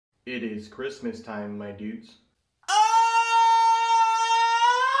It is Christmas time, my dudes.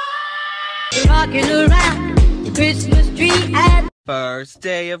 Rocking around the Christmas tree at First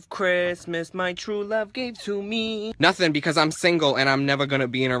day of Christmas, my true love gave to me nothing, because I'm single and I'm never gonna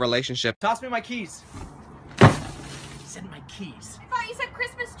be in a relationship. Toss me my keys. Send my keys. I thought you said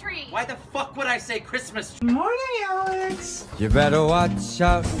Christmas tree. Why the fuck would I say Christmas tree? Morning, Alex. You better watch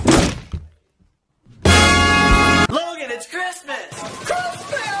out. Logan, it's Christmas!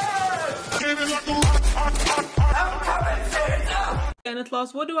 Santa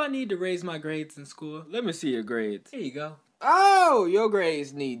Claus, what do I need to raise my grades in school? Let me see your grades. Here you go. Oh, your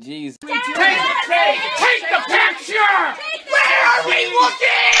grades need Jesus. Take the picture! Where are we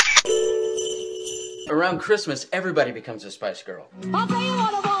looking? Around Christmas, everybody becomes a Spice Girl. I'll tell you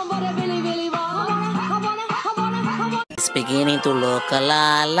what I want, but I really, really want. I want. It's beginning to look a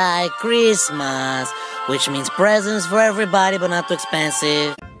lot like Christmas, which means presents for everybody, but not too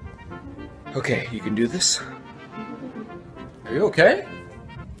expensive. Okay, you can do this. Are you okay?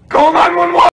 Call 911!